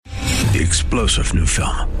The explosive new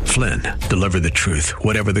film, Flynn, deliver the truth,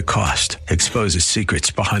 whatever the cost, exposes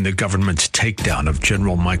secrets behind the government's takedown of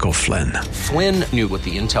General Michael Flynn. Flynn knew what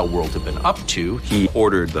the intel world had been up to. He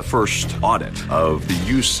ordered the first audit of the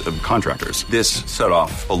use of contractors. This set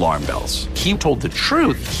off alarm bells. He told the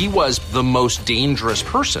truth. He was the most dangerous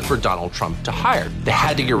person for Donald Trump to hire. They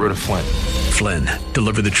had to get rid of Flynn. Flynn,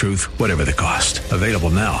 deliver the truth, whatever the cost. Available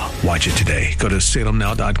now. Watch it today. Go to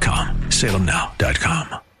salemnow.com.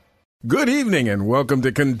 salemnow.com. Good evening and welcome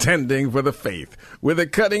to Contending for the Faith, with a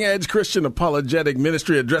cutting-edge Christian apologetic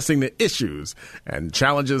ministry addressing the issues and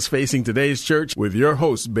challenges facing today's church with your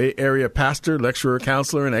host, Bay Area pastor, lecturer,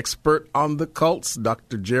 counselor, and expert on the cults,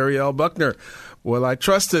 Dr. Jerry L. Buckner. Well, I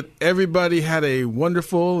trust that everybody had a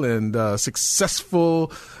wonderful and successful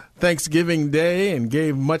Thanksgiving Day and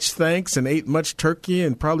gave much thanks and ate much turkey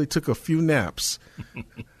and probably took a few naps.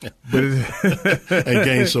 And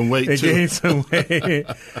gained some weight,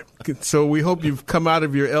 So we hope you've come out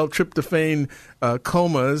of your L-tryptophan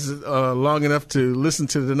comas long enough to listen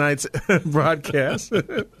to tonight's broadcast.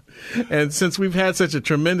 And since we've had such a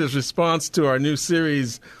tremendous response to our new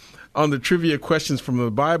series on the trivia questions from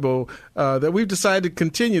the Bible, that we've decided to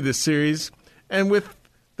continue this series. And with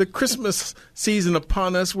the Christmas season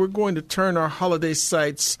upon us, we're going to turn our holiday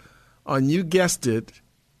sights on, you guessed it,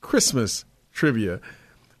 Christmas trivia.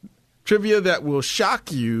 Trivia that will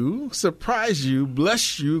shock you, surprise you,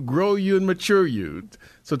 bless you, grow you, and mature you.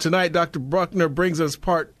 So tonight, Dr. Buckner brings us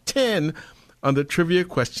part 10 on the trivia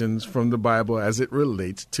questions from the Bible as it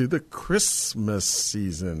relates to the Christmas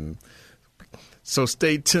season. So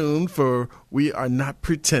stay tuned, for we are not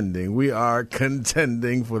pretending. We are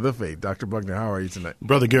contending for the faith. Dr. Buckner, how are you tonight?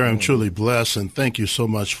 Brother Gary, I'm truly blessed, and thank you so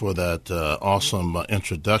much for that awesome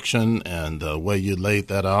introduction and the way you laid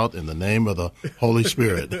that out in the name of the Holy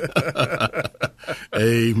Spirit.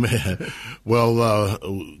 Amen. Well,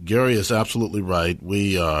 Gary is absolutely right.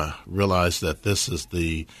 We realize that this is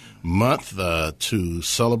the month to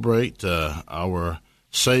celebrate our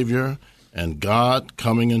Savior and God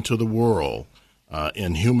coming into the world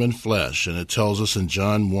in human flesh. And it tells us in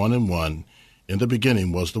John 1:1, in the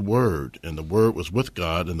beginning was the Word, and the Word was with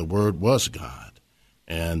God, and the Word was God.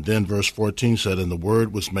 And then verse 14 said, and the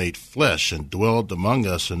Word was made flesh and dwelled among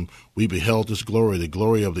us, and we beheld his glory, the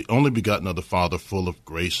glory of the only begotten of the Father, full of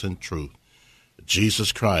grace and truth.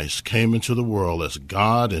 Jesus Christ came into the world as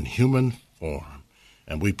God in human form,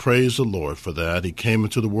 and we praise the Lord for that. He came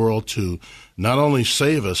into the world to not only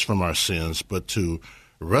save us from our sins, but to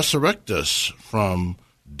resurrect us from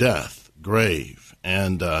death, grave,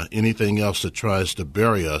 and anything else that tries to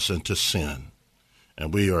bury us into sin.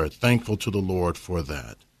 And we are thankful to the Lord for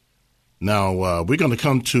that. Now, we're going to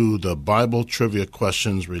come to the Bible trivia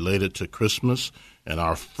questions related to Christmas, and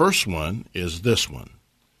our first one is this one.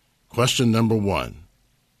 Question number 1.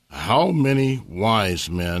 How many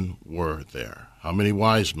wise men were there? How many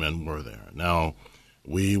wise men were there? Now,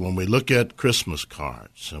 when we look at Christmas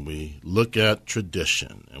cards and we look at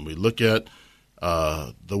tradition and we look at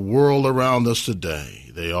the world around us today,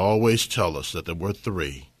 they always tell us that there were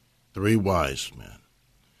three wise men.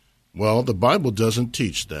 Well, the Bible doesn't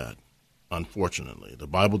teach that, unfortunately. The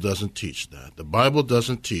Bible doesn't teach that. The Bible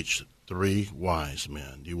doesn't teach 3 wise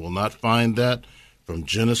men. You will not find that from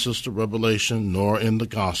Genesis to Revelation, nor in the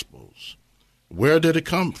Gospels. Where did it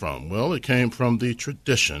come from? Well, it came from the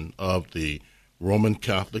tradition of the Roman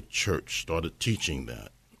Catholic Church started teaching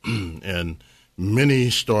that. And many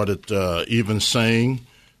started even saying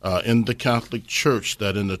in the Catholic Church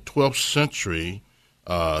that in the 12th century,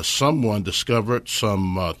 someone discovered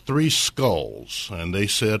some 3 skulls. And they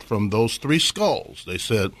said from those 3 skulls, they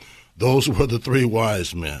said those were the 3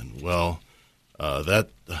 wise men. Well, that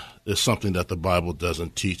is something that the Bible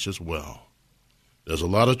doesn't teach as well. There's a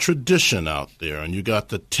lot of tradition out there, and you got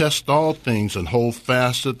to test all things and hold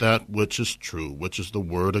fast to that which is true, which is the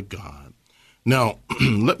Word of God. Now,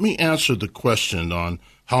 let me answer the question on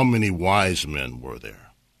how many wise men were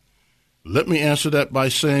there. Let me answer that by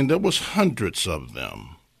saying there was hundreds of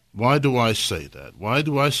them. Why do I say that? Why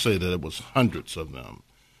do I say that it was hundreds of them?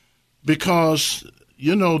 Because,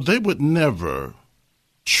 they would never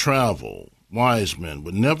travel, wise men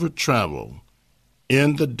would never travel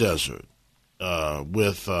in the desert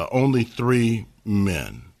with only 3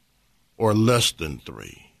 men or less than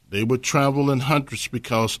 3. They would travel in hundreds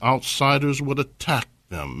because outsiders would attack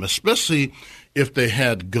them, especially if they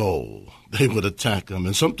had gold. They would attack them,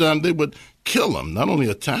 and sometimes they would kill them. Not only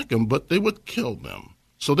attack them, but they would kill them.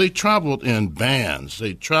 So they traveled in bands.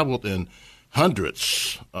 They traveled in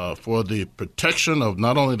hundreds for the protection of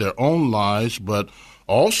not only their own lives, but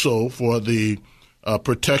also for the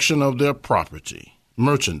protection of their property,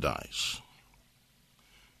 merchandise.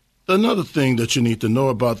 Another thing that you need to know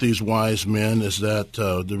about these wise men is that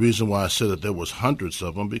the reason why I said that there was hundreds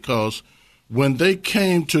of them, because when they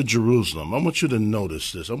came to Jerusalem, I want you to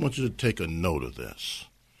notice this. I want you to take a note of this.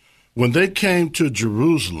 When they came to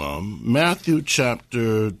Jerusalem, Matthew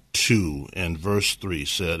chapter 2 and verse 3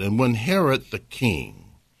 said, "And when Herod the king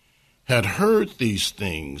had heard these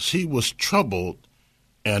things, he was troubled,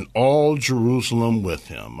 and all Jerusalem with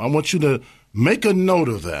him." I want you to make a note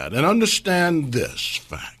of that and understand this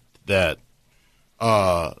fact, that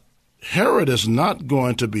Herod is not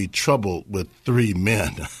going to be troubled with three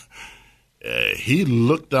men. He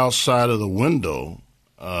looked outside of the window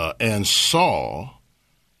and saw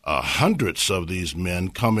hundreds of these men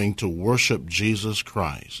coming to worship Jesus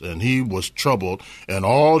Christ, and he was troubled, and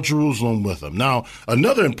all Jerusalem with him. Now,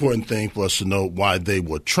 another important thing for us to know why they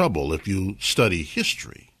were troubled, if you study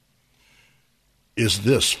history, is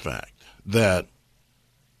this fact, that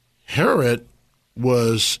Herod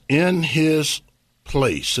was in his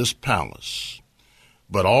place, his palace,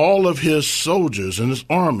 but all of his soldiers and his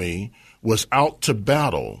army was out to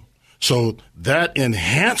battle. So that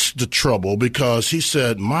enhanced the trouble, because he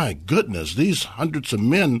said, my goodness, these hundreds of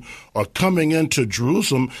men are coming into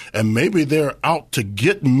Jerusalem, and maybe they're out to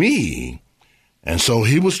get me. And so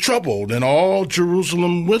he was troubled, and all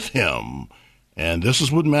Jerusalem with him. And this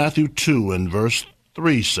is what Matthew 2 and verse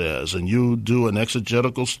 3 says, and you do an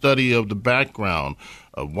exegetical study of the background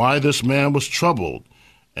of why this man was troubled.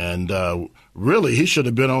 And really, he should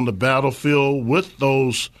have been on the battlefield with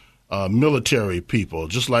those military people,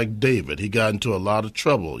 just like David. He got into a lot of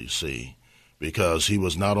trouble, you see, because he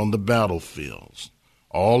was not on the battlefields.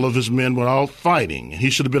 All of his men were out fighting, and he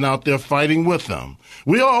should have been out there fighting with them.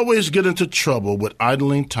 We always get into trouble with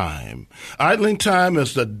idling time. Idling time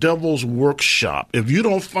is the devil's workshop. If you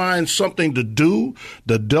don't find something to do,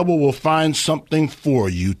 the devil will find something for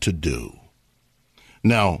you to do.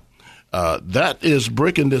 Now, that is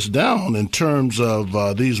breaking this down in terms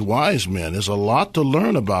of these wise men. There's a lot to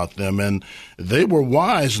learn about them, and they were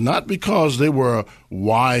wise not because they were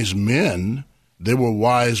wise men. They were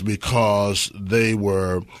wise because they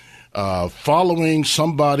were following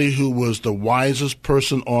somebody who was the wisest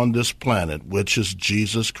person on this planet, which is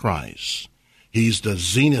Jesus Christ. He's the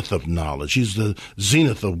zenith of knowledge. He's the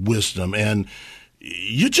zenith of wisdom, and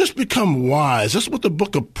you just become wise. That's what the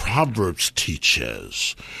book of Proverbs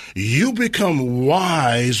teaches. You become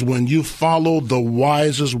wise when you follow the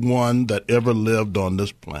wisest one that ever lived on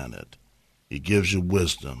this planet. He gives you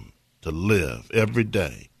wisdom to live every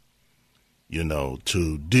day, you know,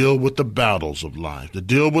 to deal with the battles of life, to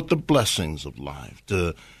deal with the blessings of life,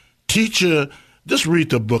 to teach you. Just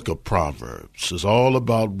read the book of Proverbs. It's all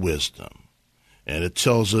about wisdom. And it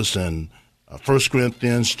tells us in 1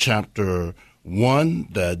 Corinthians chapter 1,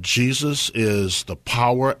 that Jesus is the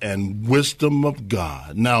power and wisdom of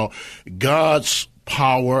God. Now, God's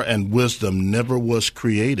power and wisdom never was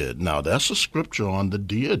created. Now, that's a scripture on the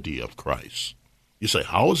deity of Christ. You say,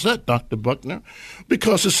 how is that, Dr. Buckner?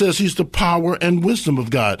 Because it says he's the power and wisdom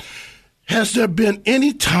of God. Has there been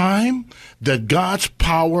any time that God's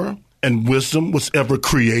power and wisdom was ever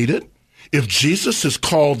created? If Jesus is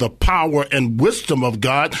called the power and wisdom of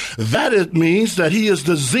God, that it means that he is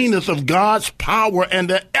the zenith of God's power and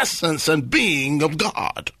the essence and being of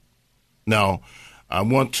God. Now, I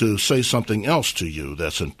want to say something else to you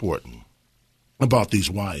that's important about these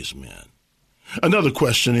wise men.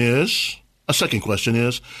 A second question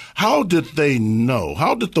is, how did they know?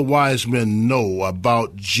 How did the wise men know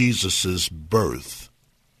about Jesus's birth?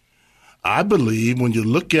 I believe when you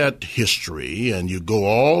look at history and you go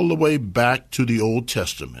all the way back to the Old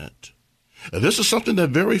Testament, this is something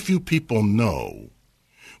that very few people know.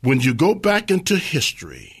 When you go back into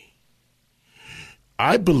history,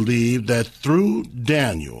 I believe that through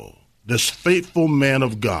Daniel, this faithful man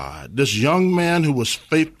of God, this young man who was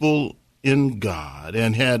faithful in God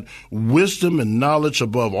and had wisdom and knowledge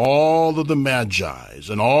above all of the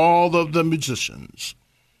Magi's and all of the musicians,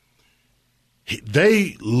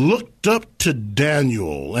 they looked up to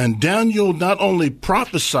Daniel, and Daniel not only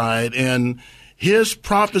prophesied, and his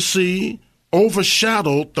prophecy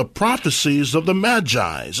overshadowed the prophecies of the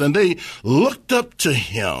Magi's, and they looked up to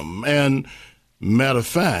him. And matter of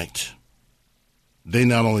fact, they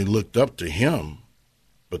not only looked up to him,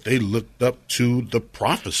 but they looked up to the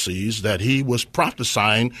prophecies that he was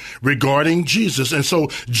prophesying regarding Jesus. And so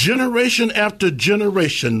generation after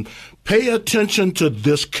generation, pay attention to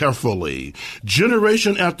this carefully.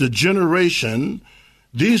 Generation after generation,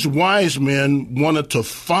 these wise men wanted to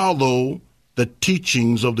follow the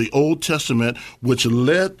teachings of the Old Testament, which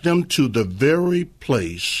led them to the very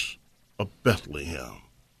place of Bethlehem,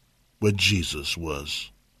 where Jesus was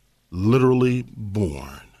literally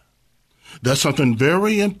born. That's something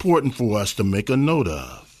very important for us to make a note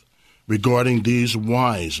of regarding these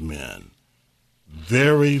wise men.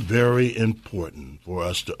 Very, very important for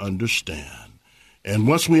us to understand. And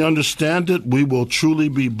once we understand it, we will truly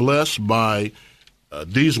be blessed by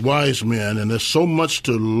these wise men. And there's so much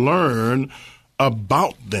to learn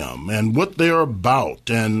about them and what they're about.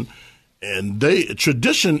 And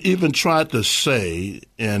tradition even tried to say,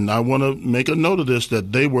 and I want to make a note of this,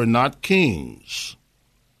 that they were not kings.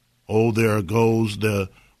 Oh, there goes the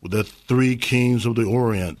three kings of the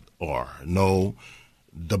Orient are. No,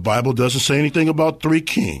 the Bible doesn't say anything about three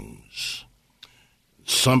kings.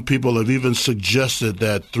 Some people have even suggested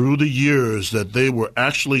that through the years that they were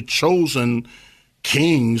actually chosen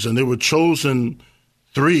kings, and they were chosen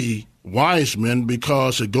three wise men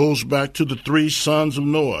because it goes back to the three sons of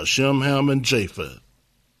Noah, Shem, Ham, and Japheth.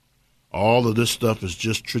 All of this stuff is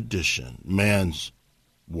just tradition, man's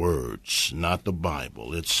words, not the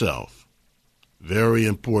Bible itself. Very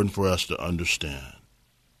important for us to understand.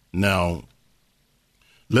 Now,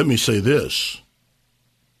 let me say this.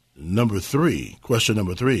 Question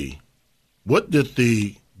number three. What did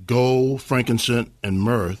the gold, frankincense, and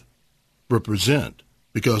myrrh represent?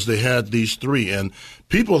 Because they had these three, and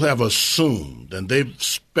people have assumed and they've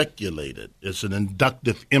speculated. It's an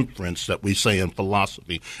inductive inference that we say in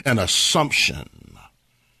philosophy, an assumption.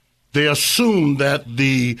 They assumed that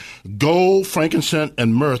the gold, frankincense,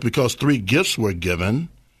 and myrrh, because three gifts were given,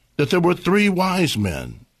 that there were three wise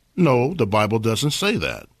men. No, the Bible doesn't say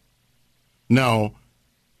that. Now,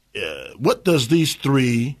 what does these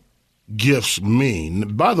three gifts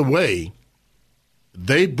mean? By the way,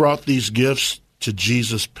 they brought these gifts to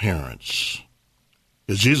Jesus' parents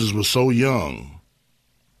because Jesus was so young,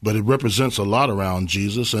 but it represents a lot around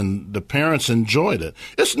Jesus, and the parents enjoyed it.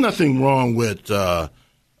 It's nothing wrong with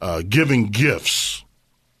giving gifts,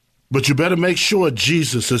 but you better make sure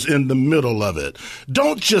Jesus is in the middle of it.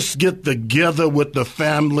 Don't just get together with the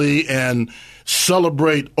family and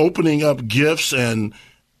celebrate opening up gifts and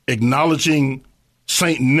acknowledging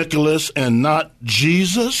St. Nicholas and not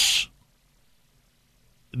Jesus.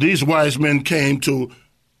 These wise men came to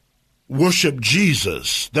worship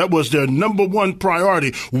Jesus. That was their number one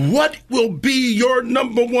priority. What will be your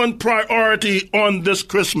number one priority on this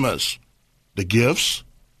Christmas? The gifts?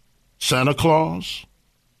 Santa Claus?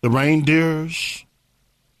 The reindeers?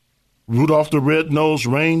 Rudolph the Red-Nosed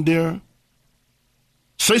Reindeer?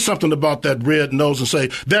 Say something about that red nose and say,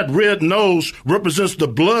 that red nose represents the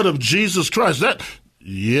blood of Jesus Christ. That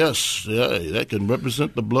can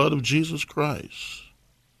represent the blood of Jesus Christ.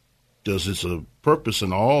 Because it's a purpose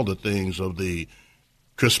in all the things of the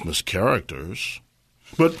Christmas characters.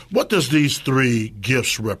 But what does these three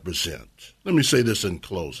gifts represent? Let me say this in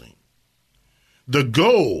closing. The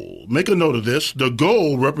gold, make a note of this, the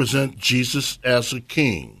gold represents Jesus as a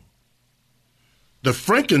king. The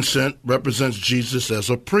frankincense represents Jesus as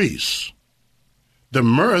a priest. The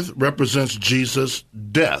myrrh represents Jesus'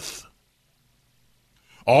 death.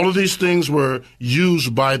 All of these things were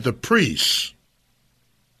used by the priests.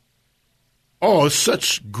 Oh, it's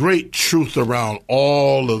such great truth around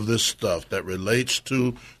all of this stuff that relates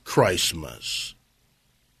to Christmas.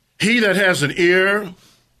 He that has an ear,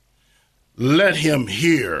 let him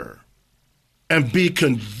hear and be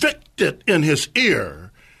convicted in his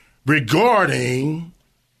ear regarding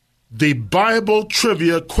the Bible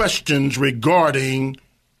trivia questions regarding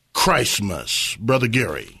Christmas. Brother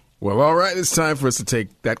Gary. Well, all right, it's time for us to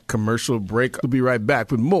take that commercial break. We'll be right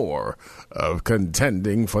back with more of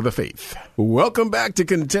Contending for the Faith. Welcome back to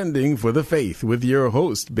Contending for the Faith with your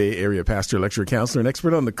host, Bay Area pastor, lecturer, counselor, and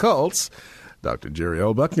expert on the cults, Dr. Jerry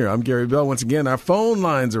L. Buckner. I'm Gary Bell. Once again, our phone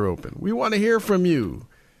lines are open. We want to hear from you.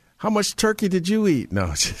 How much turkey did you eat?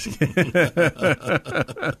 No, just kidding.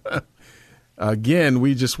 Again,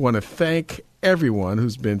 we just want to thank everyone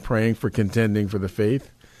who's been praying for Contending for the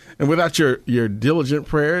Faith. And without your diligent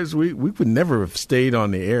prayers, we would never have stayed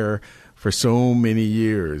on the air for so many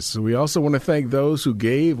years. So we also want to thank those who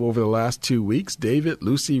gave over the last 2 weeks: David,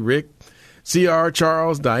 Lucy, Rick, C.R.,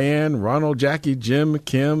 Charles, Diane, Ronald, Jackie, Jim,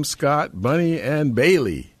 Kim, Scott, Bunny, and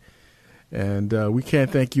Bailey. And we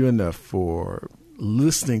can't thank you enough for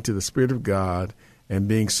listening to the Spirit of God and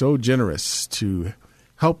being so generous to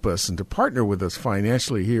help us and to partner with us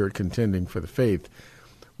financially here at Contending for the Faith.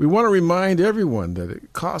 We want to remind everyone that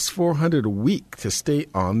it costs $400 a week to stay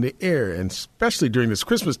on the air, and especially during this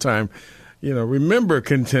Christmas time, remember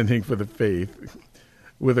Contending for the Faith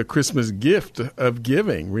with a Christmas gift of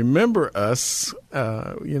giving. Remember us,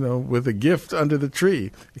 with a gift under the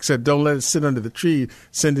tree, except don't let it sit under the tree,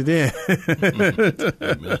 send it in. Amen.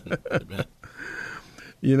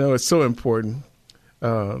 Amen. It's so important.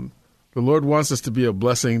 The Lord wants us to be a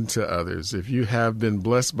blessing to others. If you have been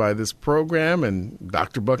blessed by this program and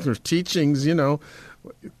Dr. Buckner's teachings,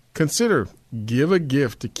 consider give a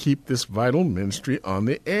gift to keep this vital ministry on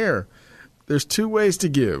the air. There's 2 ways to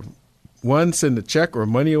give. One, send a check or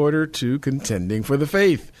money order to Contending for the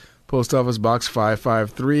Faith, Post Office Box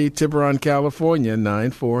 553, Tiburon, California,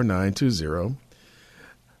 94920.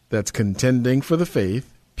 That's Contending for the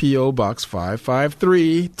Faith, P.O. Box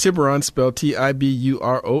 553, Tiburon, spelled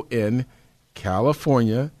Tiburon,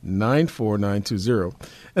 California, 94920.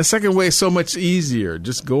 The second way is so much easier.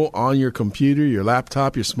 Just go on your computer, your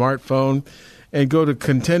laptop, your smartphone, and go to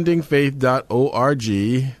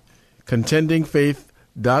contendingfaith.org,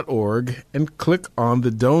 contendingfaith.org, and click on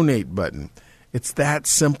the donate button. It's that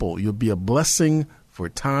simple. You'll be a blessing for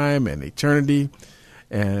time and eternity.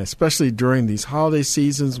 And especially during these holiday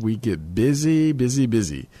seasons, we get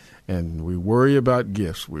busy. And we worry about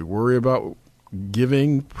gifts. We worry about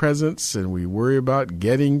giving presents, and we worry about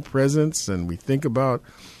getting presents, and we think about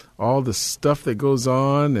all the stuff that goes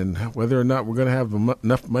on and whether or not we're going to have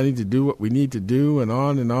enough money to do what we need to do, and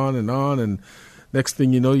on and on and on. And next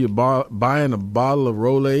thing you know, you're buying a bottle of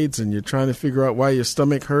Rolaids, and you're trying to figure out why your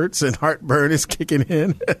stomach hurts and heartburn is kicking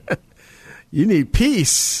in. You need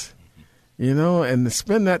peace. And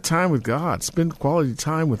spend that time with God. Spend quality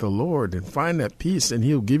time with the Lord and find that peace, and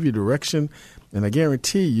He'll give you direction. And I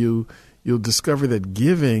guarantee you'll discover that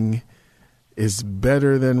giving is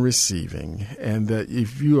better than receiving, and that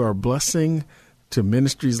if you are a blessing to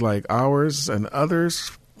ministries like ours and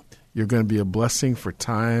others, you're going to be a blessing for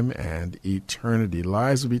time and eternity.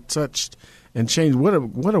 Lives will be touched and changed. What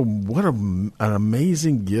an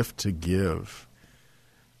amazing gift to give.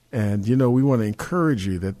 And, we want to encourage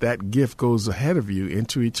you that gift goes ahead of you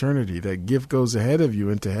into eternity. That gift goes ahead of you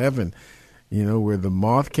into heaven, where the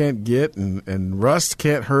moth can't get and rust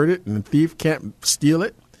can't hurt it and the thief can't steal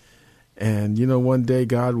it. And, one day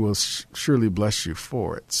God will surely bless you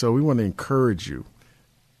for it. So we want to encourage you.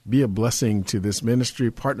 Be a blessing to this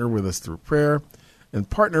ministry. Partner with us through prayer and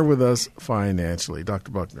partner with us financially.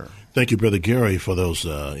 Dr. Buckner. Thank you, Brother Gary, for those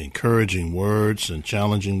encouraging words and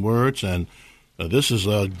challenging words. And this is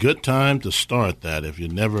a good time to start that. If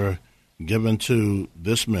you've never given to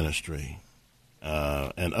this ministry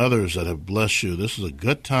and others that have blessed you, this is a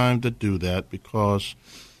good time to do that, because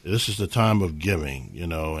this is the time of giving,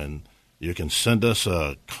 and you can send us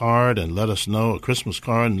a card and let us know, a Christmas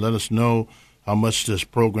card, and let us know how much this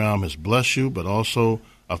program has blessed you, but also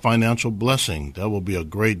a financial blessing. That will be a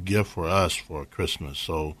great gift for us for Christmas.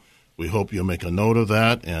 So we hope you'll make a note of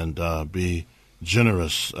that and be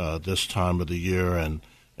generous this time of the year, and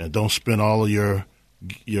don't spend all of your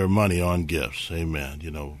money on gifts. Amen.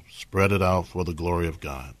 Spread it out for the glory of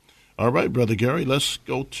God. All right, Brother Gary, let's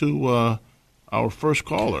go to our first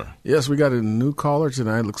caller. Yes, we got a new caller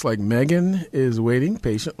tonight. Looks like Megan is waiting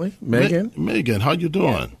patiently. Megan. Megan, how you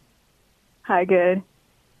doing? Yeah. Hi, good.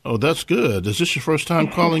 Oh, that's good. Is this your first time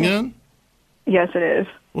calling in? Yes, it is.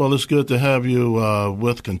 Well, it's good to have you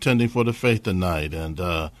with Contending for the Faith tonight. And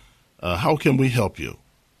how can we help you?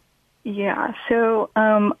 Yeah, so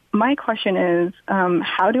my question is,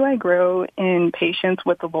 how do I grow in patience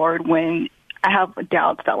with the Lord when I have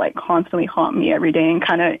doubts that constantly haunt me every day and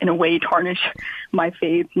kind of in a way tarnish my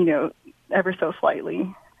faith, ever so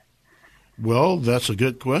slightly? Well, that's a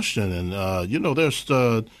good question. And, there's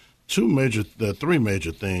three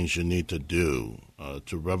major things you need to do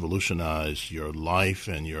to revolutionize your life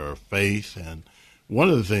and your faith. And one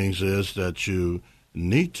of the things is that you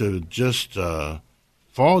need to just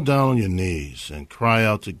fall down on your knees and cry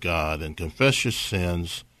out to God and confess your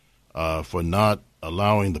sins for not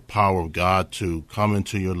allowing the power of God to come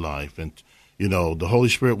into your life. And, the Holy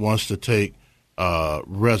Spirit wants to take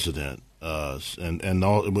resident,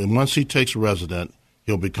 and once He takes resident,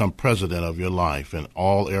 He'll become president of your life in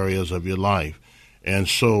all areas of your life. And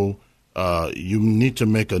so you need to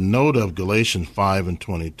make a note of Galatians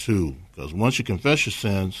 5:22, because once you confess your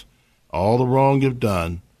sins, all the wrong you've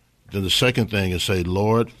done, then the second thing is say,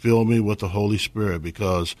 Lord, fill me with the Holy Spirit,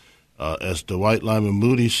 because as Dwight Lyman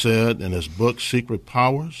Moody said in his book, Secret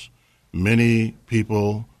Powers, many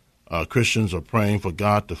people, Christians, are praying for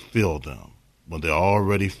God to fill them when they're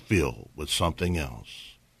already filled with something else.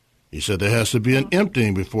 He said there has to be an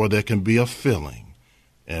emptying before there can be a filling.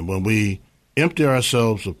 And when we empty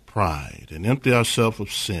ourselves of pride and empty ourselves of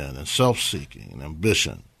sin and self-seeking and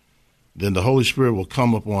ambition, then the Holy Spirit will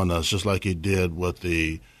come upon us just like He did with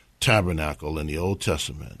the tabernacle in the Old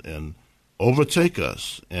Testament and overtake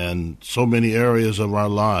us in so many areas of our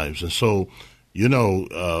lives. And so,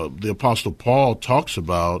 the Apostle Paul talks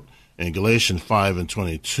about in Galatians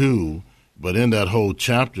 5:22, but in that whole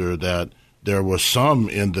chapter, that there were some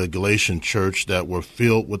in the Galatian church that were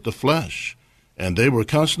filled with the flesh, and they were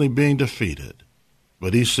constantly being defeated.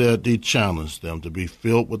 But he said he challenged them to be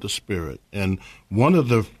filled with the Spirit. And one of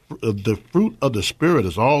the fruit of the Spirit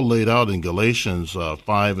is all laid out in Galatians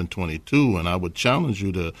 5:22. And I would challenge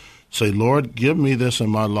you to say, Lord, give me this in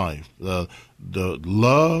my life. The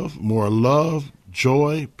love, more love,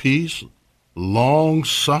 joy, peace,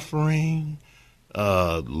 long-suffering,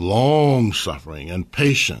 and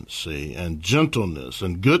patience, see, and gentleness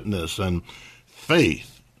and goodness and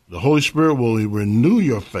faith. The Holy Spirit will renew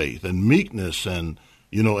your faith and meekness and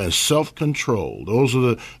self-control.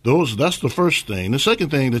 That's the first thing. The second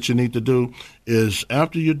thing that you need to do is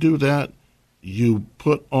after you do that, you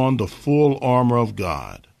put on the full armor of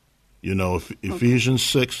God. Ephesians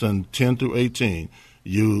 6 and 10 through 18.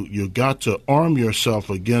 You got to arm yourself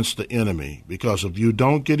against the enemy, because if you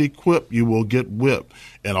don't get equipped, you will get whipped.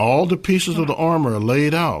 And all the pieces of the armor are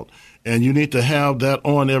laid out. And you need to have that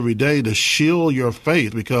on every day to shield your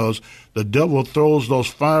faith, because the devil throws those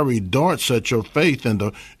fiery darts at your faith, and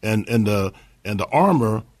the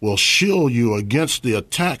armor will shield you against the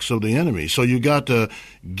attacks of the enemy. So you got to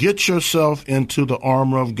get yourself into the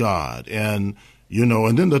armor of God. And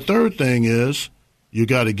then the third thing is you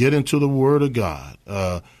got to get into the Word of God.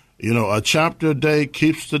 A chapter a day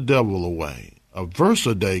keeps the devil away. A verse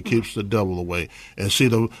a day keeps the devil away. And see,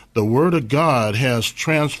 the Word of God has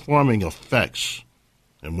transforming effects.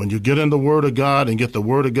 And when you get in the Word of God and get the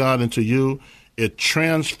Word of God into you, it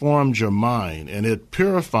transforms your mind, and it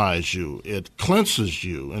purifies you, it cleanses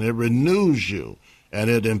you, and it renews you, and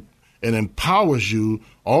it empowers you.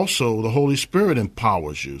 Also, the Holy Spirit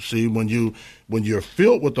empowers you. See, when you're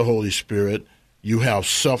filled with the Holy Spirit, you have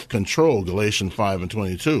self-control, Galatians 5 and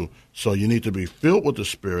 22. So you need to be filled with the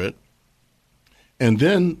Spirit. And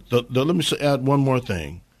then let me add one more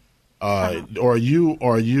thing. Are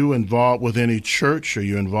you involved with any church? Are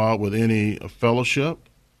you involved with any fellowship?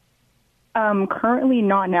 Currently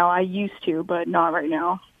not now. I used to, but not right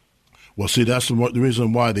now. Well, see, that's the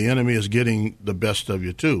reason why the enemy is getting the best of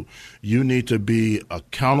you, too. You need to be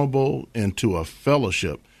accountable into a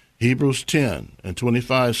fellowship. Hebrews 10 and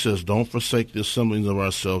 25 says, don't forsake the assembling of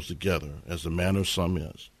ourselves together, as the manner of some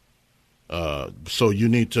is. So you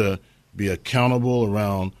need to be accountable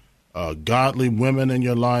around godly women in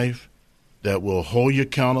your life that will hold you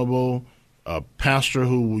accountable, a pastor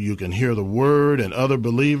who you can hear the word, and other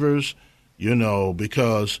believers,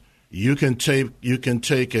 because you can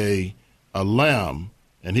take a lamb,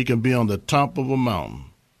 and he can be on the top of a mountain,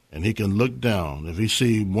 and he can look down. If he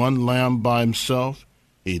see one lamb by himself,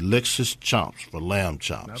 he licks his chops for lamb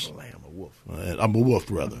chops. Not a lamb, a wolf. I'm a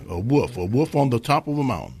wolf, rather. A wolf on the top of a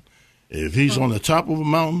mountain. If he's on the top of a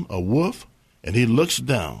mountain, a wolf, and he looks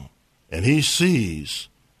down, and he sees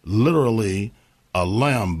literally a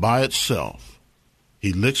lamb by itself,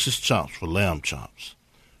 he licks his chops for lamb chops.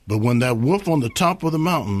 But when that wolf on the top of the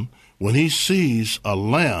mountain, when he sees a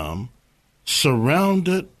lamb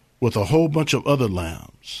surrounded with a whole bunch of other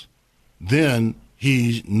lambs, then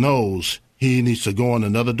he knows he needs to go in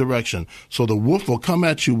another direction. So the wolf will come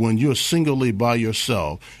at you when you're singly by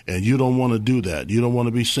yourself, and you don't want to do that. You don't want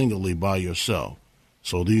to be singly by yourself.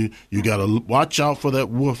 So you got to watch out for that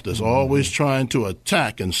wolf that's always trying to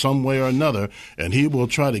attack in some way or another, and he will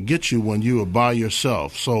try to get you when you are by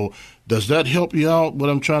yourself. So does that help you out, what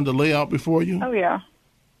I'm trying to lay out before you? Oh, yeah.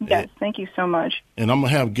 Yes, thank you so much. And I'm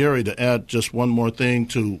going to have Gary to add just one more thing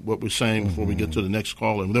to what we're saying before we get to the next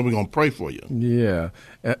call, and then we're going to pray for you. Yeah.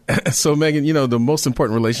 So, Megan, the most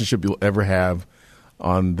important relationship you'll ever have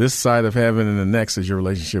on this side of heaven and the next is your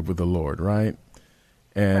relationship with the Lord, right?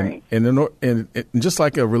 And right. And just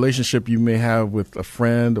like a relationship you may have with a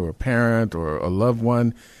friend or a parent or a loved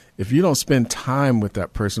one, if you don't spend time with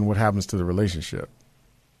that person, what happens to the relationship?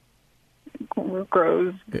 It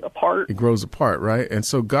grows apart. It grows apart, right? And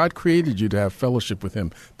so God created you to have fellowship with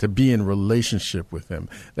him, to be in relationship with him.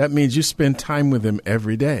 That means you spend time with him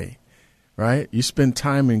every day, right? You spend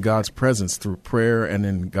time in God's presence through prayer and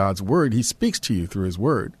in God's word. He speaks to you through his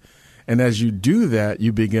word. And as you do that,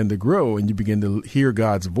 you begin to grow and you begin to hear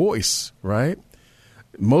God's voice, right?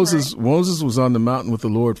 Moses was on the mountain with the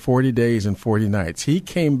Lord 40 days and 40 nights. He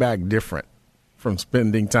came back different from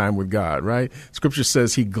spending time with God, right? Scripture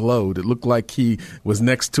says he glowed. It looked like he was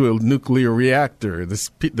next to a nuclear reactor.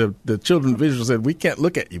 The children of Israel said, we can't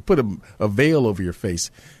look at you. Put a veil over your face.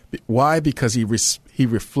 Why? Because he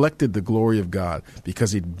reflected the glory of God,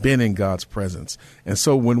 because he'd been in God's presence. And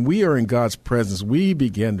so when we are in God's presence, we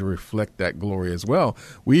begin to reflect that glory as well.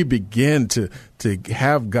 We begin to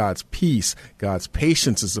have God's peace. God's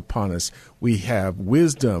patience is upon us. We have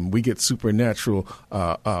wisdom. We get supernatural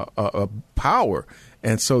power.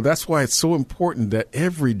 And so that's why it's so important that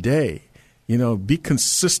every day, be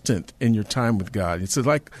consistent in your time with God. It's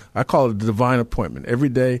like, I call it a divine appointment. Every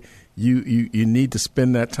day you need to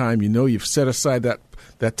spend that time. You've set aside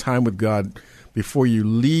that time with God before you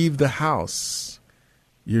leave the house.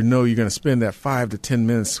 You're going to spend that 5 to 10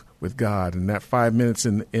 minutes with God, and that 5 minutes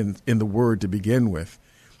in the Word to begin with,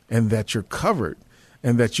 and that you're covered,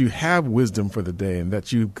 and that you have wisdom for the day, and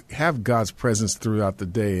that you have God's presence throughout the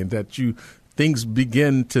day, and that things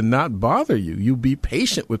begin to not bother you. You be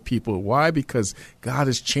patient with people. Why? Because God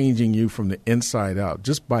is changing you from the inside out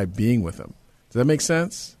just by being with Him. Does that make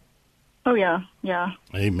sense? Oh, yeah. Yeah.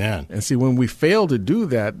 Amen. And see, when we fail to do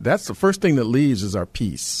that, that's the first thing that leaves is our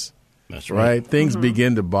peace. That's right. Things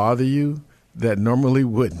begin to bother you that normally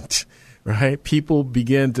wouldn't. Right? People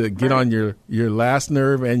begin to get on your last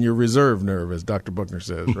nerve and your reserve nerve, as Dr. Buckner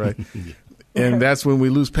says, right? And that's when we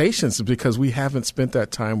lose patience, because we haven't spent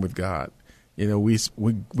that time with God.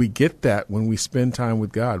 We get that when we spend time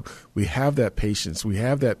with God. We have that patience. We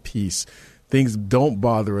have that peace. Things don't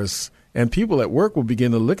bother us. And people at work will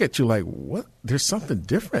begin to look at you like, what? There's something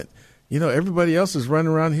different. Everybody else is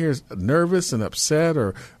running around here nervous and upset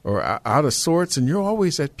or out of sorts, and you're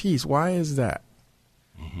always at peace. Why is that?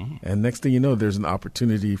 Mm-hmm. And next thing you know, there's an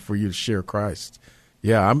opportunity for you to share Christ.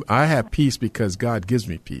 Yeah, I have peace because God gives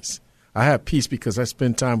me peace. I have peace because I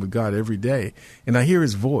spend time with God every day, and I hear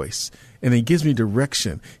His voice, and He gives me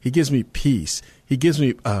direction. He gives me peace. He gives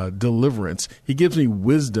me deliverance. He gives me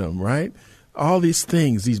wisdom, right? All these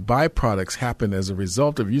things, these byproducts happen as a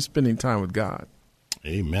result of you spending time with God.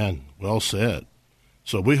 Amen. Well said.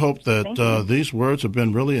 So we hope that these words have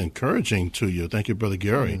been really encouraging to you. Thank you, Brother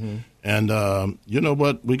Gary. Mm-hmm. And you know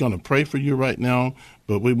what? We're going to pray for you right now,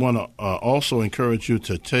 but we want to also encourage you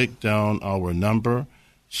to take down our number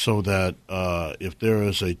so that if there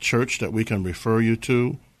is a church that we can refer you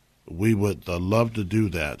to, we would love to do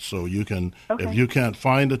that. So you can, if you can't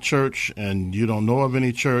find a church and you don't know of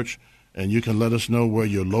any church, and you can let us know where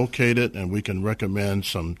you're located, and we can recommend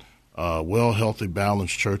some healthy,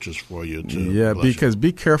 balanced churches for you too. Yeah, because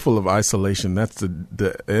be careful of isolation. That's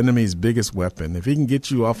the enemy's biggest weapon. If he can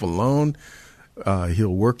get you off alone,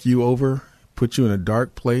 he'll work you over, put you in a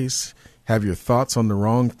dark place, have your thoughts on the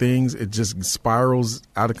wrong things. It just spirals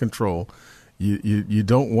out of control. You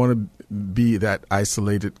don't want to be that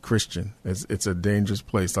isolated Christian. It's a dangerous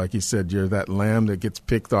place. Like you said, you're that lamb that gets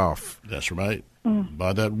picked off. That's right.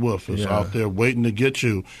 By that wolf is out there waiting to get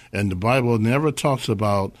you. And the Bible never talks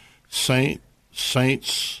about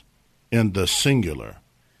saints in the singular.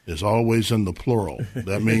 It's always in the plural.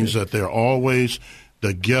 That means that they're always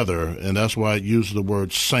together, and that's why it uses the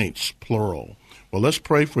word saints, plural. Well, let's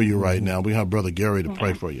pray for you right now. We have Brother Gary to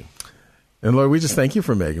pray for you. And, Lord, we just thank you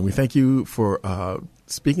for Megan. We thank you for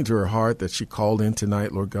speaking to her heart that she called in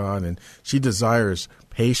tonight, Lord God, and she desires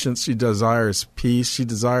patience. She desires peace. She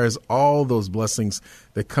desires all those blessings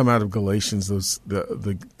that come out of Galatians,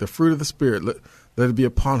 the fruit of the Spirit. Let it be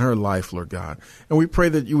upon her life, Lord God. And we pray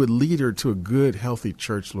that you would lead her to a good, healthy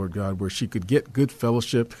church, Lord God, where she could get good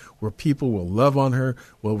fellowship, where people will love on her,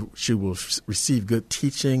 where she will receive good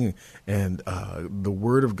teaching, and the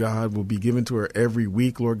word of God will be given to her every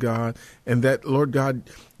week, Lord God. And that, Lord God,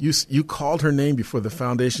 you called her name before the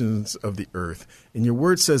foundations of the earth. And your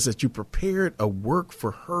word says that you prepared a work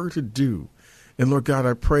for her to do. And, Lord God,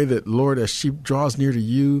 I pray that, Lord, as she draws near to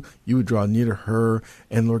you, you would draw near to her.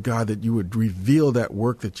 And, Lord God, that you would reveal that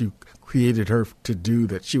work that you created her to do,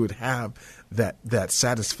 that she would have that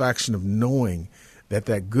satisfaction of knowing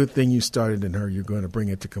that good thing you started in her, you're going to bring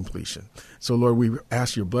it to completion. So, Lord, we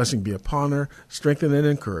ask your blessing be upon her, strengthen and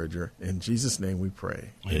encourage her. In Jesus' name we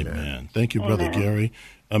pray. Amen. Thank you, Brother Gary.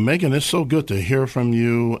 Megan, it's so good to hear from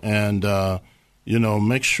you. And,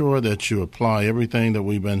 make sure that you apply everything that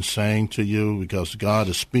we've been saying to you, because God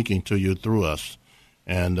is speaking to you through us.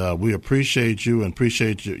 And we appreciate you and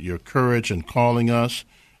appreciate your courage in calling us.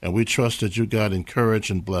 And we trust that you got encouraged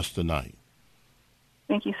and blessed tonight.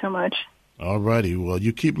 Thank you so much. All righty. Well,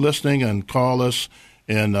 you keep listening and call us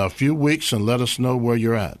in a few weeks and let us know where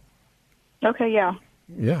you're at. Okay, yeah.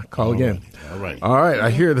 Yeah, call again. All right. All right. I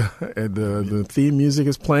hear the theme music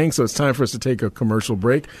is playing, so it's time for us to take a commercial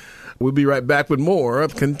break. We'll be right back with more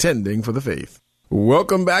of Contending for the Faith.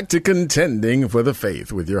 Welcome back to Contending for the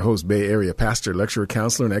Faith with your host, Bay Area pastor, lecturer,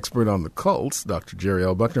 counselor, and expert on the cults, Dr. Jerry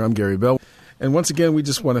L. Buckner. I'm Gary Bell. And once again, we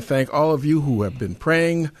just want to thank all of you who have been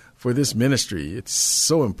praying for this ministry. It's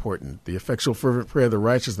so important. The effectual fervent prayer of the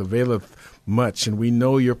righteous availeth much, and we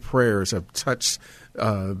know your prayers have touched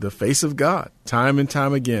the face of God time and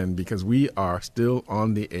time again, because we are still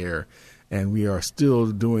on the air. And we are still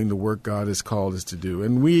doing the work God has called us to do.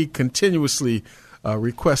 And we continuously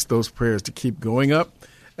request those prayers to keep going up,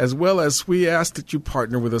 as well as we ask that you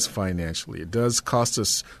partner with us financially. It does cost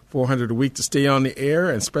us $400 a week to stay on the air,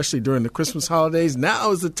 and especially during the Christmas holidays.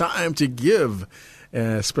 Now is the time to give,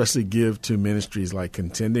 and especially give to ministries like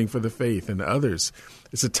Contending for the Faith and others.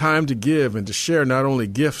 It's a time to give and to share not only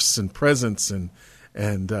gifts and presents and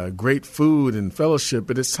great food and fellowship,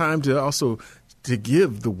 but it's time to also to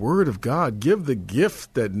give the Word of God, give the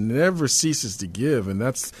gift that never ceases to give, and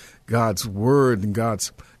that's God's Word and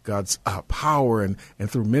God's power, and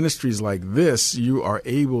through ministries like this, you are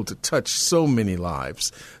able to touch so many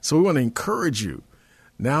lives. So we want to encourage you.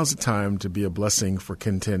 Now's the time to be a blessing for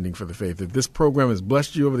Contending for the Faith. If this program has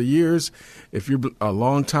blessed you over the years, if you're a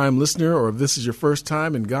long-time listener, or if this is your first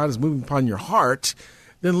time and God is moving upon your heart,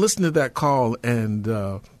 then listen to that call and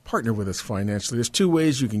partner with us financially. There's two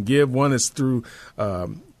ways you can give. One is through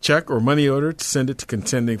check or money order to send it to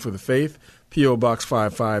Contending for the Faith, P.O. Box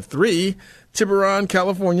 553, Tiburon,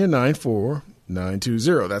 California,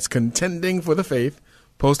 94920. That's Contending for the Faith,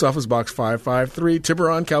 Post Office Box 553,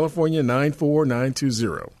 Tiburon, California,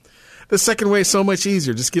 94920. The second way is so much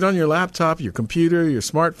easier. Just get on your laptop, your computer, your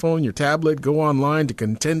smartphone, your tablet, go online to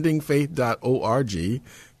contendingfaith.org,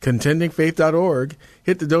 contendingfaith.org,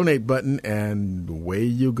 hit the donate button, and away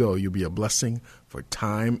you go. You'll be a blessing for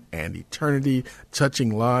time and eternity,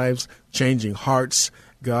 touching lives, changing hearts.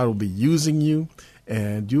 God will be using you,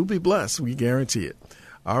 and you'll be blessed. We guarantee it.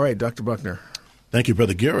 All right, Dr. Buckner. Thank you,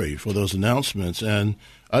 Brother Gary, for those announcements. And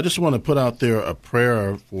I just want to put out there a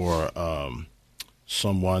prayer for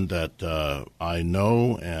someone that I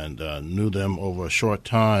know and knew them over a short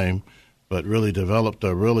time, but really developed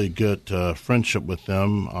a really good friendship with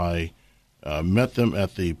them. I met them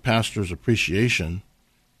at the Pastor's Appreciation,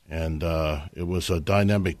 and it was a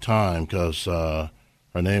dynamic time because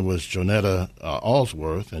her name was Jonetta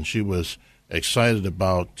Allsworth, and she was excited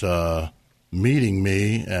about meeting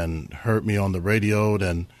me and heard me on the radio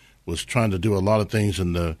and was trying to do a lot of things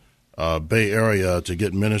in the Bay Area to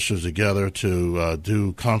get ministers together to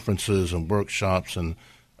do conferences and workshops and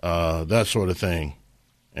that sort of thing.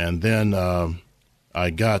 And then I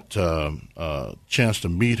got a chance to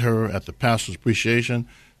meet her at the Pastor's Appreciation,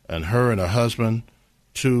 and her and her husband,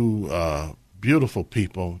 two beautiful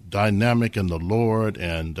people, dynamic in the Lord.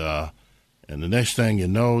 And the next thing you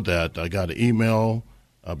know, that I got an email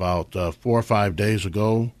about 4 or 5 days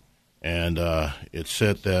ago, and it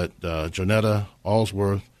said that Jonetta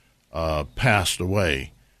Allsworth passed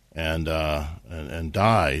away and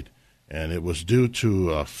died, and it was due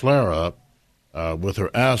to a flare-up with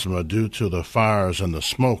her asthma due to the fires and the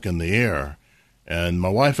smoke in the air. And my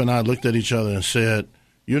wife and I looked at each other and said,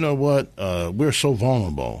 you know what, we're so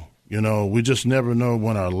vulnerable. You know, we just never know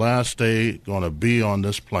when our last day going to be on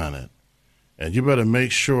this planet. And you better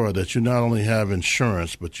make sure that you not only have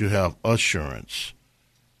insurance, but you have assurance.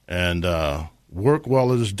 And work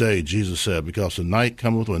while it is day, Jesus said, because the night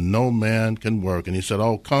cometh when no man can work. And he said,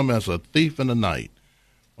 oh, come as a thief in the night.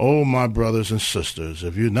 Oh, my brothers and sisters,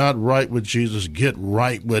 if you're not right with Jesus, get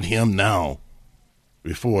right with him now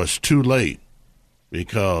before it's too late,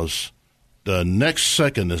 because the next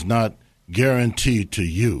second is not guaranteed to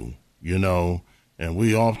you, you know. And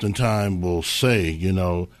we oftentimes will say, you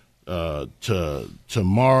know,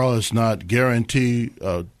 tomorrow is not guaranteed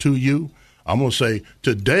to you. I'm going to say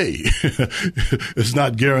today is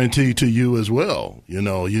not guaranteed to you as well. You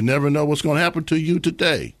know, you never know what's going to happen to you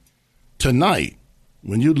today. Tonight,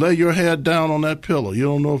 when you lay your head down on that pillow, you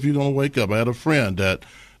don't know if you're going to wake up. I had a friend that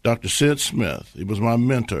Dr. Sid Smith, he was my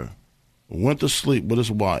mentor, went to sleep with his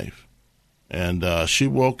wife, and she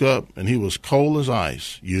woke up and he was cold as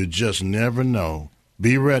ice. You just never know.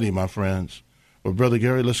 Be ready, my friends. Well, Brother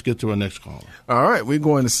Gary, let's get to our next caller. All right, we're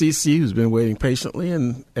going to CC, who's been waiting patiently.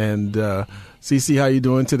 And CC, how you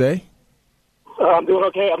doing today? I'm doing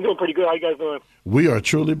okay. I'm doing pretty good. How you guys doing? We are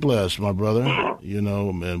truly blessed, my brother. You know,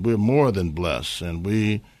 and we're more than blessed. And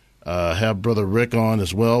we have Brother Rick on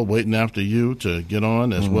as well, waiting after you to get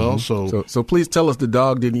on as well. So please tell us the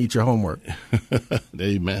dog didn't eat your homework.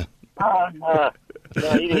 Amen. No,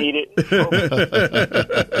 he didn't eat it.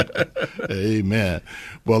 Amen.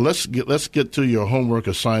 Well, let's get to your homework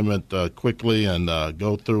assignment quickly and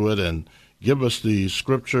go through it and give us the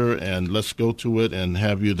scripture, and let's go to it and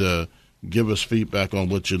have you to give us feedback on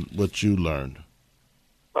what you learned.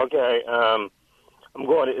 Okay.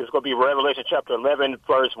 It's going to be Revelation chapter 11,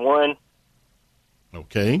 verse 1.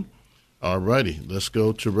 Okay. All righty. Let's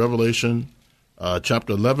go to Revelation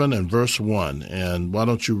chapter 11 and verse 1. And why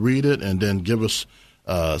don't you read it and then give us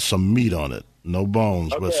some meat on it. No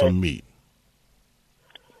bones, but some meat.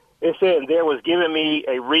 It said, there was given me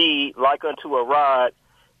a reed like unto a rod,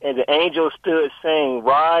 And the angel stood saying,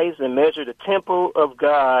 "Rise and measure the temple of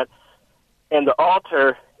God and the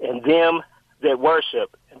altar and them that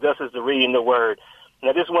worship." And thus is the reading the word.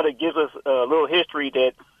 Now, this one that gives us a little history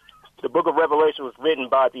that the book of Revelation was written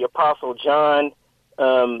by the Apostle John.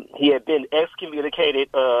 He had been excommunicated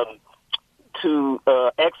to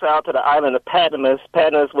exile to the island of Patmos.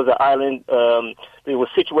 Patmos was an island that was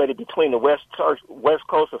situated between the west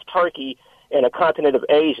coast of Turkey and the continent of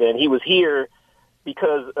Asia. And he was here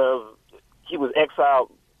because he was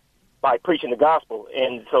exiled by preaching the gospel.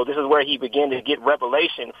 And so this is where he began to get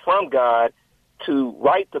revelation from God to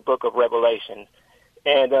write the book of Revelation.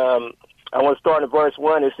 And I want to start in verse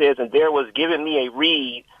 1. It says, "And there was given me a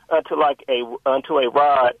reed unto a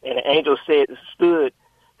rod, and an angel stood,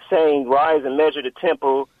 saying, Rise and measure the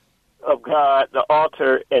temple of God, the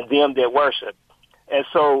altar, and them that worship." And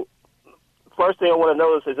so, first thing I want to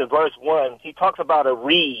notice is in verse 1, he talks about a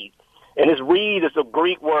reed. And this reed is the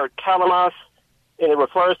Greek word kalamos, and it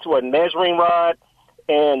refers to a measuring rod.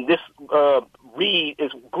 And this reed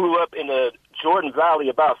grew up in the Jordan Valley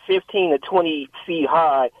about 15 to 20 feet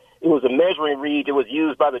high. It was a measuring reed that was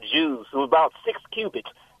used by the Jews. It was about 6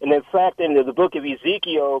 cubits. And in fact, in the book of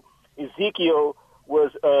Ezekiel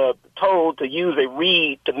was told to use a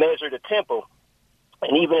reed to measure the temple.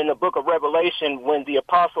 And even in the book of Revelation, when the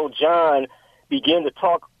Apostle John began to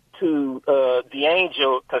talk to the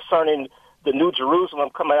angel concerning the New Jerusalem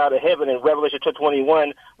coming out of heaven in Revelation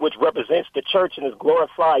 21, which represents the church in its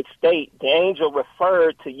glorified state, the angel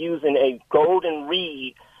referred to using a golden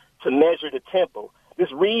reed to measure the temple.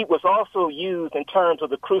 This reed was also used in terms of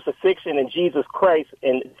the crucifixion in Jesus Christ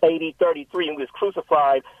in AD 33. When he was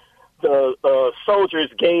crucified, the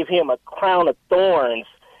soldiers gave him a crown of thorns,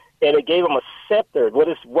 and it gave him a scepter. Well,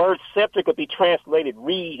 this word scepter could be translated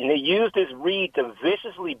reed, and they used this reed to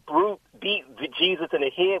viciously beat Jesus in the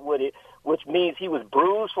head with it, which means he was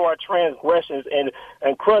bruised for our transgressions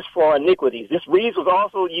and crushed for our iniquities. This reed was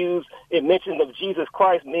also used in mention of Jesus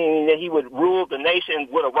Christ, meaning that he would rule the nation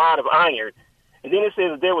with a rod of iron. And then it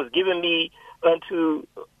says, "There was given me unto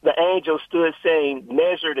the angel stood saying,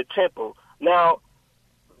 Measure the temple." Now,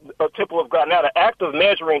 a temple of God. Now, the act of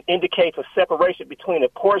measuring indicates a separation between a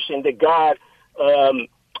portion that God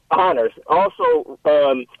honors. Also,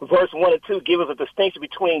 verse 1 and 2 give us a distinction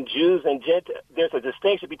between Jews and Gentiles. There's a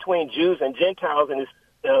distinction between Jews and Gentiles in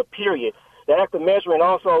this period. The act of measuring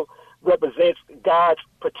also represents God's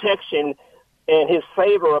protection and his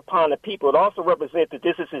favor upon the people. It also represents that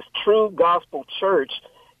this is his true gospel church,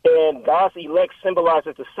 and God's elect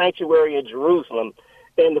symbolizes the sanctuary of Jerusalem.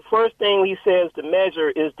 And the first thing he says to measure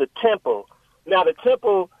is the temple. Now, the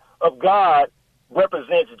temple of God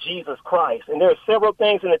represents Jesus Christ. And there are several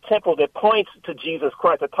things in the temple that points to Jesus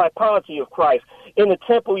Christ, a typology of Christ. In the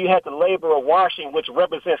temple, you had the laver of washing, which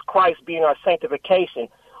represents Christ being our sanctification.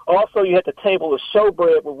 Also, you had the table of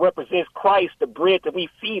showbread, which represents Christ, the bread that we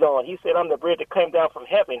feed on. He said, "I'm the bread that came down from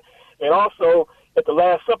heaven." And also, at the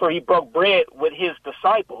Last Supper, he broke bread with his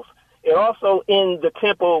disciples. And also in the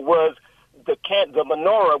temple was the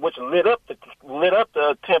menorah, which lit up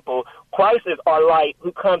the temple. Christ is our light,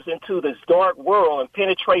 who comes into this dark world and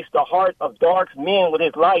penetrates the heart of dark men with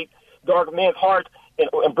his light, dark men's hearts,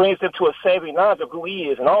 and brings them to a saving knowledge of who he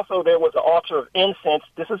is. And also there was an altar of incense.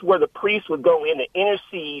 This is where the priest would go in to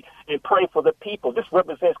intercede and pray for the people. This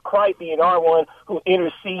represents Christ being our one who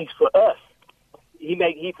intercedes for us. He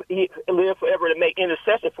lived forever to make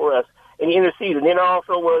intercession for us, and he interceded. And then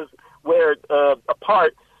also was where a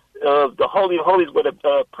part of the Holy of Holies, where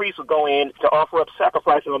the priest would go in to offer up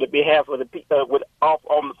sacrifices on the behalf of the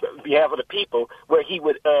people, where he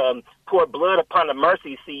would pour blood upon the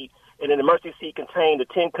mercy seat, and then the mercy seat contained the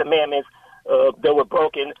 10 Commandments that were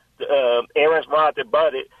broken, Aaron's rod that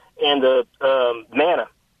budded, and the manna.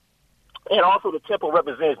 And also the temple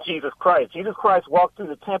represents Jesus Christ. Jesus Christ walked through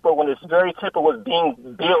the temple when this very temple was being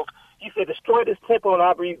built. He said, "Destroy this temple and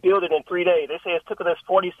I'll rebuild it in 3 days." They say it's took us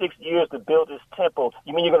 46 years to build this temple.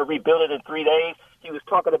 You mean you're going to rebuild it in 3 days? He was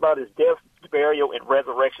talking about his death, burial, and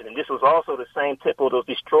resurrection. And this was also the same temple that was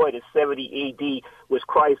destroyed in 70 A.D., which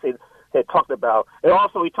Christ had talked about. And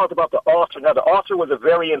also he talked about the altar. Now, the altar was a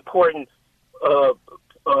very important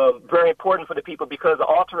for the people, because the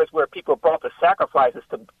altar is where people brought the sacrifices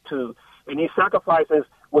to. And these sacrifices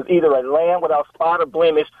was either a lamb without spot or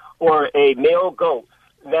blemish or a male goat.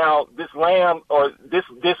 Now, this lamb or this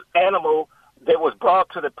animal that was brought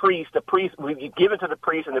to the priest would be given to the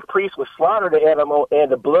priest, and the priest would slaughter the animal,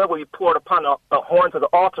 and the blood would be poured upon the horns of the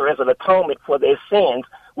altar as an atonement for their sins,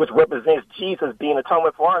 which represents Jesus being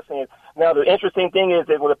atonement for our sins. Now, the interesting thing is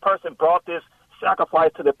that when a person brought this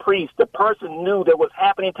sacrifice to the priest, the person knew that what's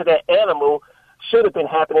happening to that animal should have been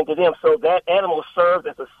happening to them. So that animal served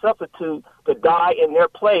as a substitute to die in their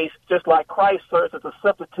place, just like Christ serves as a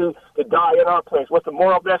substitute to die in our place. What's the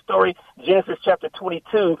moral of that story? Genesis chapter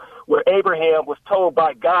 22, where Abraham was told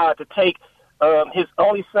by God to take his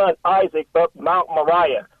only son Isaac up Mount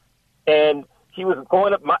Moriah, and he was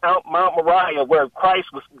going up Mount Moriah, where Christ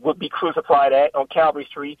would be crucified at on Calvary's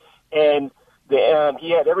tree, and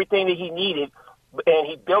he had everything that he needed, and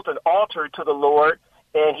he built an altar to the Lord,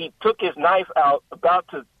 and he took his knife out about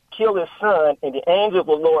to kill his son, and the angel of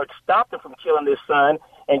the Lord stopped him from killing his son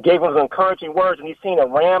and gave him encouraging words, and he seen a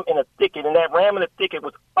ram in a thicket, and that ram in a thicket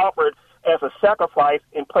was offered as a sacrifice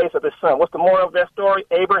in place of his son. What's the moral of that story?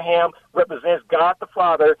 Abraham represents God the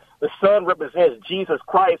Father. The Son represents Jesus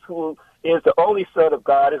Christ, who is the only Son of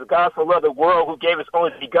God, is God so loved the world, who gave his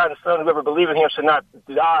only begotten Son. Whoever believes in him shall not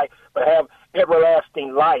die, but have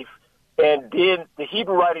everlasting life. And then the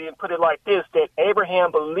Hebrew writer didn't put it like this, that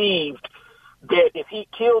Abraham believed that if he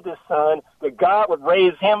killed his son, that God would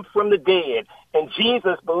raise him from the dead. And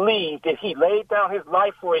Jesus believed that he laid down his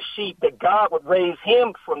life for his sheep, that God would raise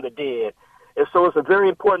him from the dead. And so it's a very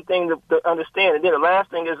important thing to understand. And then the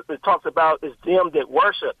last thing is it talks about is them that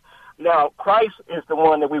worship. Now, Christ is the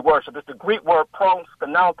one that we worship. It's the Greek word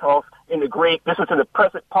proskunautos in the Greek. This is in the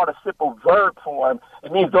present participle verb form.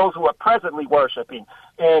 It means those who are presently worshiping.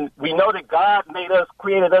 And we know that God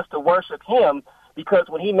created us to worship him, because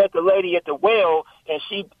when he met the lady at the well and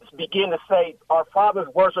she began to say, our fathers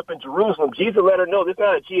worship in Jerusalem, Jesus let her know this is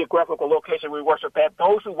not a geographical location we worship at.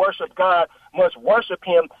 Those who worship God must worship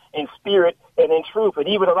him in spirit and in truth. And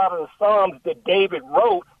even a lot of the psalms that David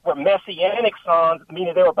wrote were messianic songs,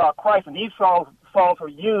 meaning they were about Christ. And these songs were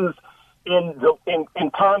used in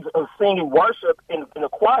terms of singing worship in a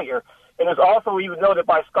choir. And it's also even noted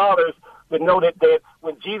by scholars that noted that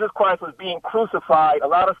when Jesus Christ was being crucified, a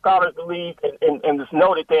lot of scholars believe, and it's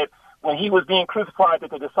noted that when he was being crucified,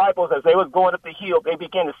 that the disciples, as they was going up the hill, they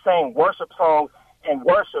began to sing worship songs and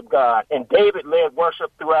worship God. And David led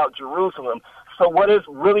worship throughout Jerusalem. So what is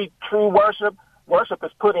really true worship? Worship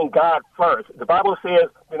is putting God first. The Bible says,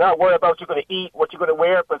 do not worry about what you're going to eat, what you're going to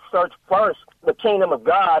wear, but search first the kingdom of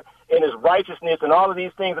God and his righteousness, and all of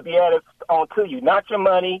these things will be added onto you. Not your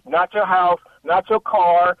money, not your house, not your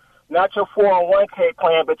car, not your 401k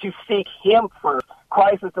plan, but you seek him first.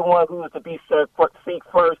 Christ is the one who is to be seek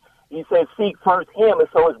first. He says seek first him, and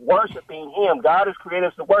so it's worshiping him. God has created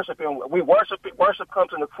us to worship him. We worship it. Worship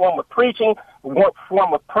comes in the form of preaching, the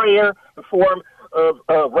form of prayer, the form of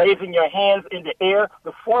raising your hands in the air,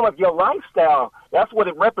 the form of your lifestyle. That's what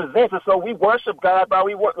it represents. And so we worship God by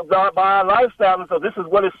our lifestyle. And so this is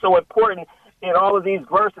what is so important in all of these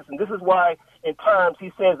verses. And this is why in terms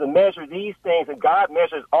he says to measure these things, and God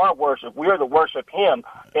measures our worship. We are to worship him.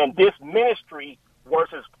 And this ministry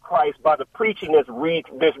worships Christ by the preaching that's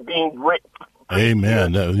being written.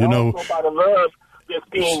 Amen. You know, by the love that's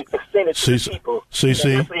being extended to the people.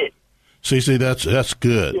 CC, that's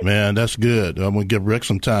good, man. That's good. I'm gonna give Rick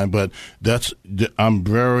some time, but I'm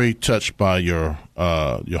very touched by your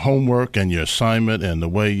homework and your assignment and the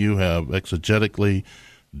way you have exegetically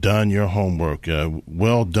done your homework.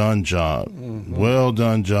 Well done job. Mm-hmm. Well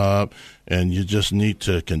done job. And you just need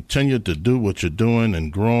to continue to do what you're doing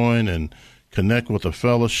and growing and connect with the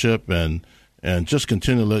fellowship and just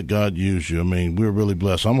continue to let God use you. I mean, we're really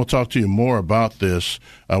blessed. I'm going to talk to you more about this.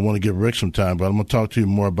 I want to give Rick some time, but I'm going to talk to you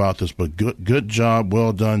more about this. But good job,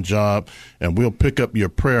 well done job, and we'll pick up your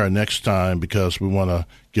prayer next time because we want to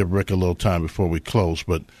give Rick a little time before we close.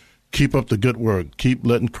 But keep up the good work. Keep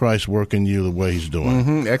letting Christ work in you the way he's doing.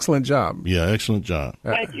 Mm-hmm. Excellent job. Yeah, excellent job.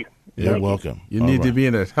 Thank you. You're welcome. You need to be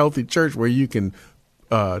in a healthy church where you can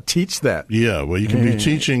teach that. Yeah, well, you can be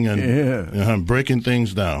teaching and breaking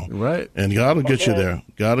things down. Right. And God will get you there.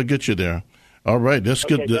 God will get you there. All right, let's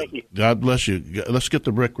get God bless you. Let's get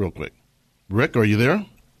to Rick real quick. Rick, are you there?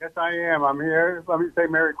 Yes, I am. I'm here. Let me say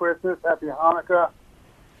Merry Christmas, Happy Hanukkah,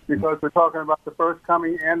 because we're talking about the first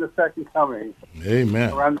coming and the second coming.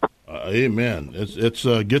 Amen. Amen. It's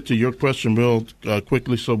get to your question real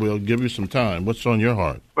quickly, so we'll give you some time. What's on your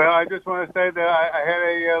heart? Well, I just want to say that I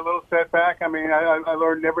had a little setback. I mean, I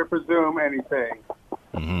learned never presume anything.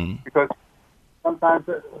 Mm-hmm. Because sometimes,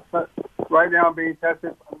 right now I'm being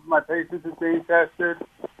tested, my patience is being tested,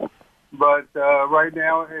 but right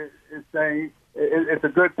now it's saying it's a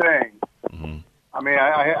good thing. Mm-hmm. I mean,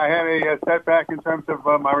 I had a setback in terms of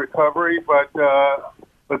my recovery, but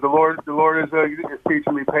the Lord is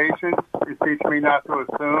teaching me patience. He's teaching me not to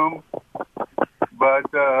assume. But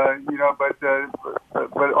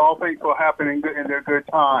but all things will happen in their good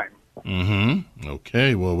time. Mm-hmm.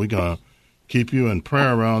 Okay. Well, we're gonna keep you in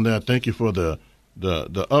prayer around that. Thank you for the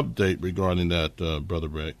update regarding that, Brother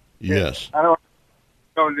Rick. Yes. I don't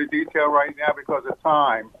go into detail right now because of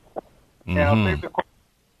time. And I'll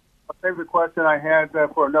save the question I had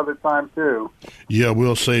for another time too. Yeah,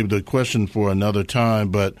 we'll save the question for another time.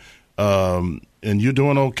 But and you're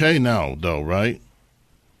doing okay now, though, right?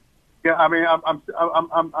 Yeah, I mean,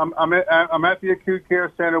 I'm at the acute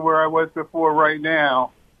care center where I was before right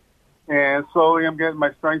now, and slowly I'm getting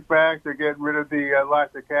my strength back. They're getting rid of the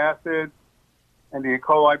lactic acid and the E.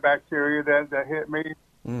 coli bacteria that hit me.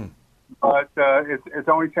 But it's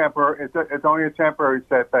only temporary. It's only a temporary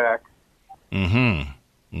setback.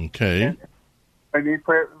 Okay. And I need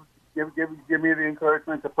prayer. Give me the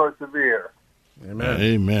encouragement to persevere.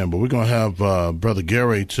 Amen. But we're going to have Brother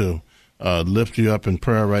Gary to lift you up in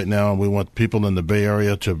prayer right now. We want people in the Bay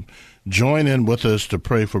Area to join in with us to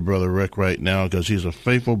pray for Brother Rick right now because he's a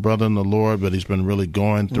faithful brother in the Lord, but he's been really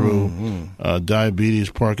going through diabetes,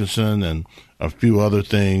 Parkinson, and a few other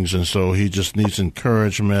things. And so he just needs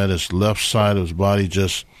encouragement. His left side of his body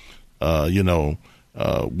just,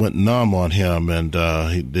 went numb on him, and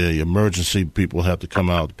the emergency people have to come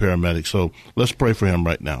out, the paramedics. So let's pray for him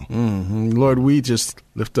right now. Lord, we just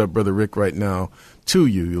lift up Brother Rick right now to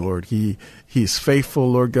you, Lord. He's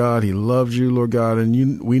faithful, Lord God. He loves you, Lord God,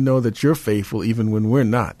 and we know that you're faithful even when we're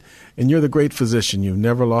not. And you're the great physician. You've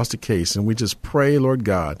never lost a case. And we just pray, Lord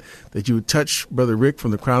God, that you would touch Brother Rick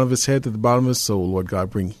from the crown of his head to the bottom of his soul, Lord God.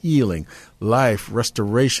 Bring healing, life,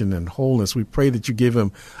 restoration, and wholeness. We pray that you give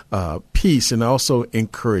him peace and also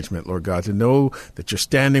encouragement, Lord God, to know that you're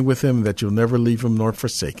standing with him, that you'll never leave him nor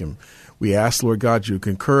forsake him. We ask, Lord God, you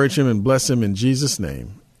encourage him and bless him in Jesus'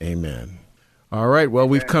 name. Amen. All right. Well,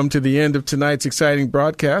 we've come to the end of tonight's exciting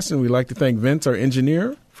broadcast, and we'd like to thank Vince, our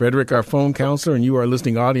engineer, Frederick, our phone counselor, and you, our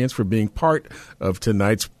listening audience, for being part of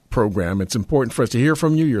tonight's program. It's important for us to hear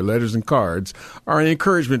from you. Your letters and cards are an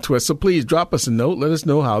encouragement to us, so please drop us a note. Let us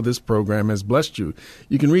know how this program has blessed you.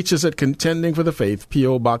 You can reach us at Contending for the Faith,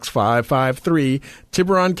 P.O. Box 553,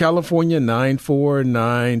 Tiburon, California,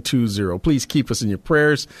 94920. Please keep us in your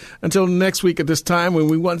prayers. Until next week at this time, when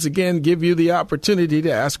we once again give you the opportunity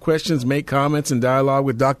to ask questions, make comments, and dialogue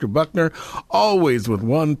with Dr. Buckner, always with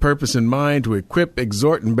one purpose in mind: to equip,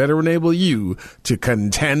 exhort, and better enable you to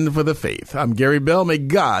contend for the faith. I'm Gary Bell. May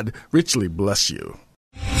God richly bless you.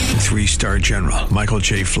 3-star General Michael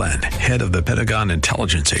J. Flynn, head of the Pentagon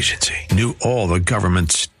Intelligence Agency, knew all the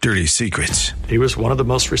government's dirty secrets. He was one of the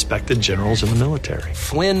most respected generals in the military.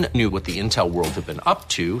 Flynn knew what the intel world had been up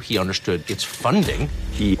to. He understood its funding.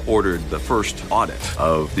 He ordered the first audit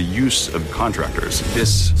of the use of contractors.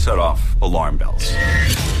 This set off alarm bells.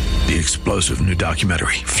 The explosive new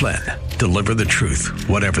documentary, Flynn, Deliver the Truth,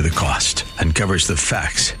 Whatever the Cost, uncovers the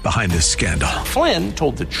facts behind this scandal. Flynn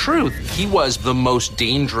told the truth. He was the most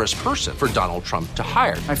dangerous person for Donald Trump to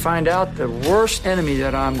hire. I find out the worst enemy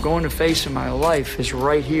that I'm going to face in my life is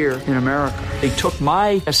right here in America. They took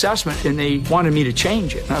my assessment and they wanted me to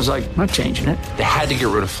change it. And I was like, I'm not changing it. They had to get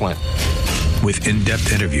rid of Flynn. With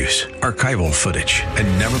in-depth interviews, archival footage,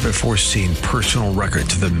 and never-before-seen personal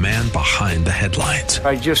records of the man behind the headlines.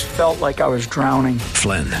 I just felt like I was drowning.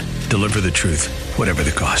 Flynn, Deliver the Truth, Whatever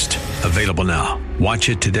the Cost. Available now. Watch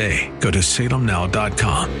it today. Go to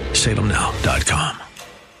salemnow.com. salemnow.com.